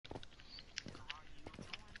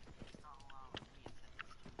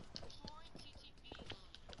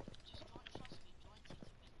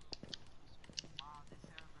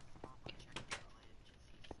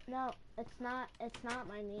No, it's not. It's not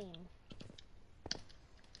my name.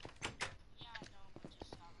 Yeah, I know, but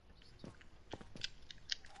just let me just tell you my name.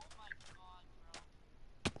 Oh my god, bro.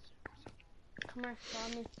 Seriously. Come here, follow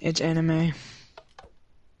me. It's anime.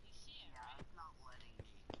 You see it, right?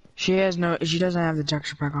 She has no. She doesn't have the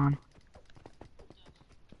texture pack on.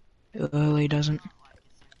 Who does? Lily doesn't.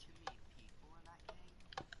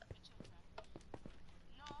 It's okay.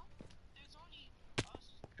 No, there's only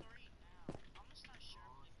us three now. I'm gonna start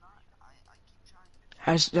share play for you.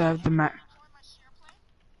 Has Yo, the you map. wanna join my share play?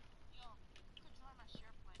 Yo, you could join my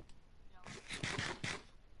share play. Yo.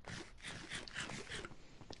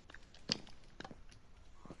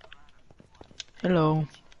 Hello.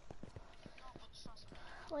 No, but trust me.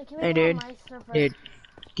 Wait, can we Hey, go on dude. my server? Dude.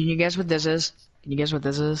 Can you guess what this is? Can you guess what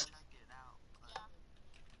this is? Yeah,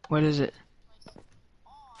 What is it? place.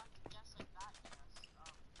 Oh, I have to guess like that,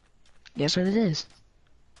 yes. Guess what it is?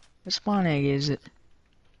 What spawn egg is it?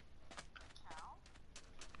 Cow?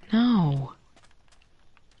 No.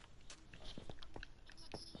 It's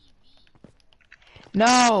a TV.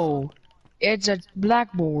 No. It's a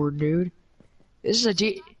blackboard, dude. This is a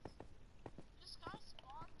T. This guy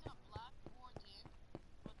spawned a blackboard in,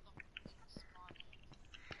 but the thing spawned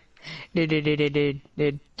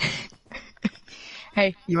Did.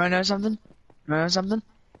 Hey, you wanna know something? You wanna know something?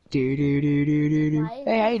 Do. Why is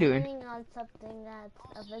Hey, how he you doing? sitting on something that's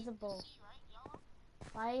Oh, see, you invisible? see, right, yellow?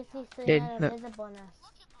 Why is he sitting Dude, on look. invisibleness?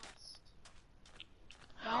 Look at the list.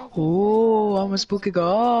 Why is he sitting Oh, on I'm a invisible? spooky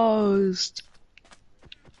ghost.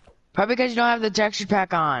 Probably because you don't have the texture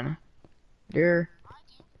pack on. Dude, I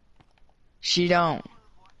do. she don't.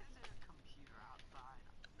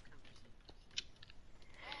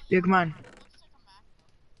 Oh, Dude, yeah. come on. Looks like a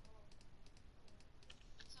MacBook.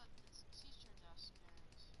 It's a teacher desk,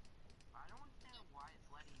 anyways. Dude.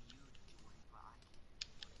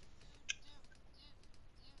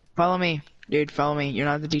 Follow me. Dude, follow me. You're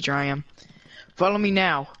not the teacher I am. Follow me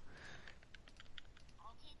now.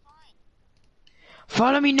 Okay, fine.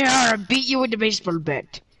 Follow me now or I'll beat you with the baseball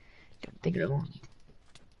bat. Don't think I Beat won't. you?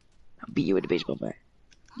 I'll beat you with the Ow. baseball bat.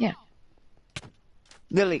 Yeah. Ow.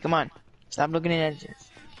 Lily, come on. Stop looking at it. Hey.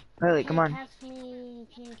 Lily, Can come you on. catch me?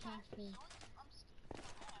 Can you catch me? I'm scared.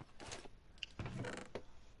 I have one.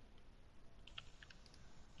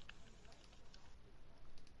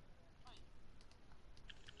 Wait.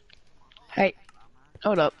 Oh. Hey,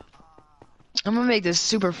 hold up. I'm gonna make this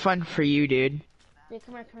super fun for you, dude. Dude,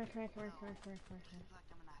 come here, come here, come here, come here, come here, come here, come here.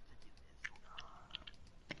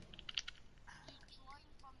 Dude, join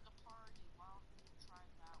from the party while we try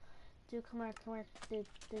it out. Dude, come here, come here.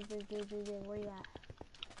 Dude, where you at?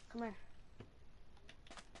 Come here.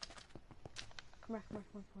 Come here, come here,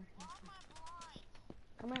 come here, come here, Why am I blind?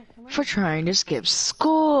 come here, come here. For trying to skip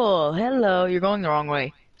school. Hello, you're going the wrong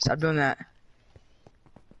way. Stop doing that.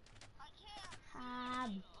 I can't Ah,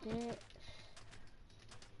 see. bitch.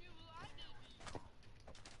 You blinded me.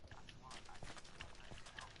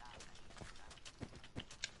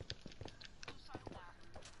 Who said that?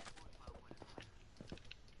 Okay,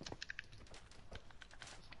 So, you made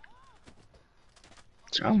me slow.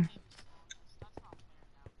 That's not fair now.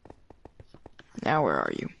 now where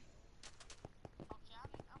are you? Okay,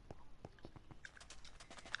 I'm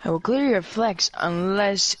I will clear your flex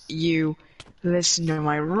unless you listen to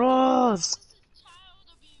my rules. This is child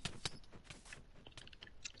abuse.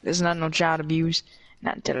 This is not no child abuse.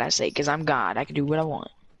 Not until I say, cause I'm God. I can do what I want.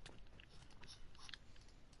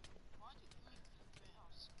 Why do green infiltrate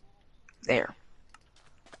our school? There.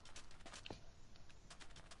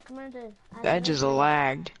 Come here, dude. That just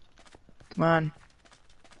lagged. Come on.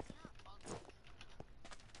 You're ugly.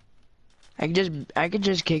 I could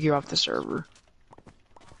just kick you off the server.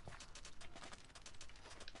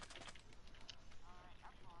 Alright,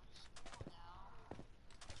 I'm going to school now.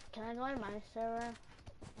 Can I go on my server?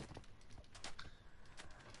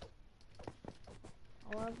 I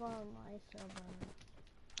wanna go on my server.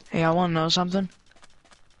 Hey, I wanna know something.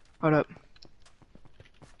 Hold up.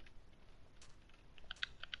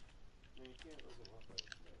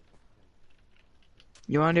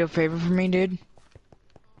 You wanna do a favor for me, dude?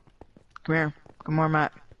 Come here. Come on,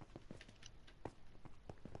 Matt.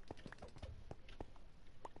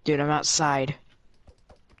 Dude, I'm outside.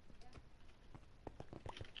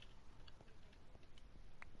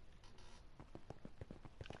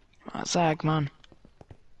 I'm outside, come on.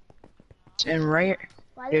 Stand right here.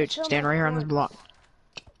 Why do you Dude, show stand my right here on this corpse? block.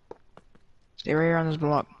 Stay right here on this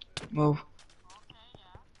block. Move. Okay,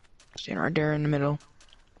 yeah. Stand right there in the middle.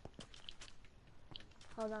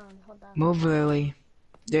 Hold on, hold on. Move, Lily.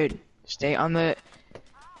 Dude, stay on the...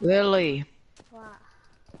 Lily. What?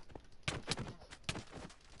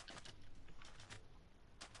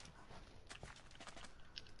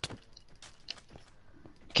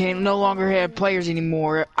 can no longer have players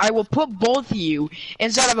anymore, I will put both of you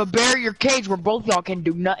inside of a barrier cage where both y'all can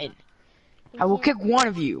do nothing. I will kick one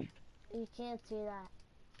of you. You can't do that.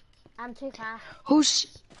 I'm too fast.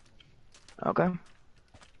 Who's... Okay.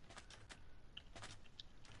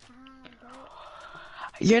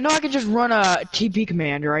 You know I can just run a TP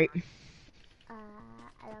command, right? I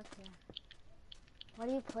don't care. What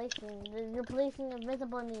are you placing? You're placing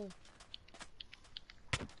invisible me.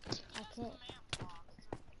 I can't.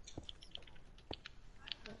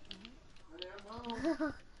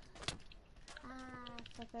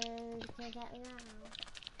 Sucker, you can't get me now.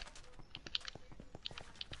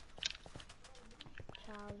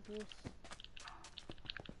 Child abuse.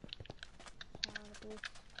 Child abuse.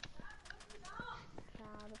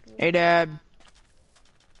 Child abuse. Hey, Dad.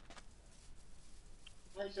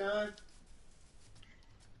 Hey, son.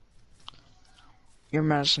 You're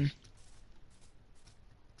messing.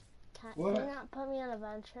 Can What? you not put me on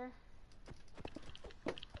adventure?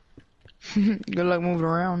 Good luck moving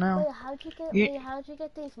around now. Wait, how'd you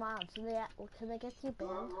get these mobs? Can they get you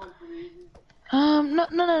banned?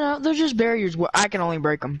 No. They're just barriers. I can only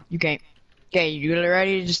break them. You can't. Okay, you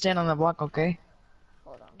ready to just stand on the block, okay?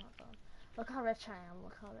 Hold on. Look how rich I am.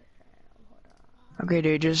 Hold on. Okay,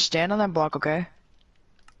 dude, just stand on that block, okay?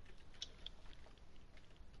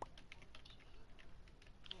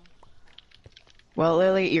 Well,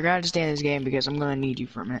 Lily, you're gonna have to stay in this game because I'm gonna need you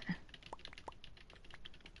for a minute.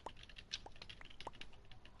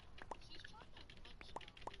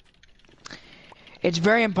 It's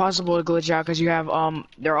very impossible to glitch out because you have,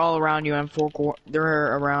 they're all around you and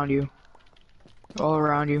they're around you. All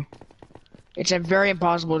around you. It's very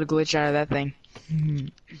impossible to glitch out of that thing.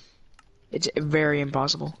 It's very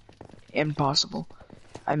impossible. Impossible.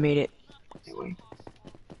 I made it. Anyway.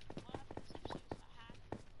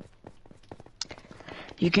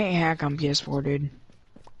 You can't hack on PS4, dude.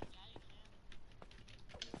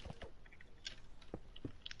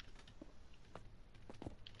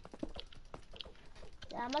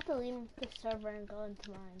 Yeah, I'm about to leave the server and go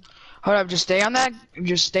into mine. Hold up, just stay on that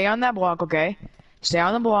block, okay? Stay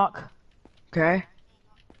on the block. Okay?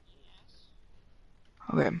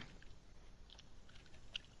 Okay.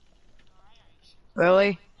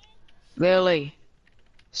 Lily.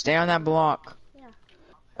 Stay on that block. Yeah.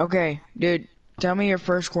 Okay, dude, tell me your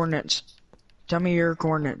first coordinates. Tell me your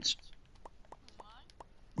coordinates.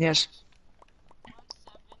 Yes.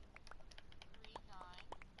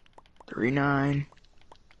 39.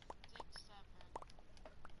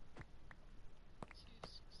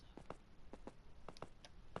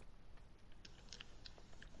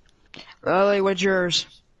 Lily, what's yours?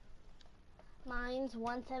 Mine's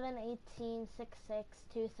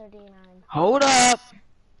 171866 Hold up.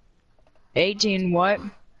 18 what?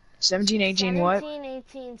 17, 18 what?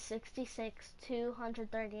 171866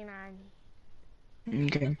 239.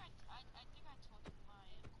 Okay.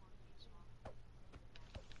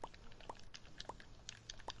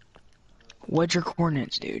 What's your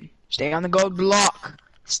coordinates, dude? Stay on the gold block.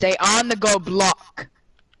 Stay on the gold block.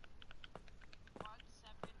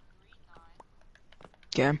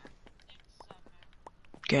 Okay.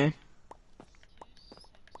 Okay.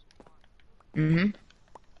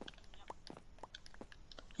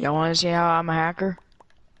 Y'all wanna see how I'm a hacker?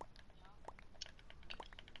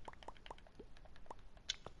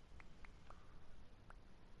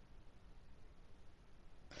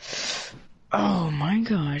 Oh my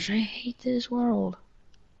gosh, I hate this world.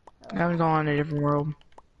 I'm going on a different world.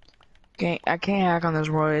 I can't hack on this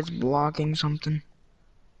world, it's blocking something.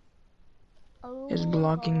 It's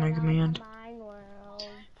blocking my command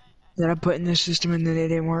that I put in the system and then it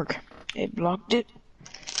didn't work. It blocked it.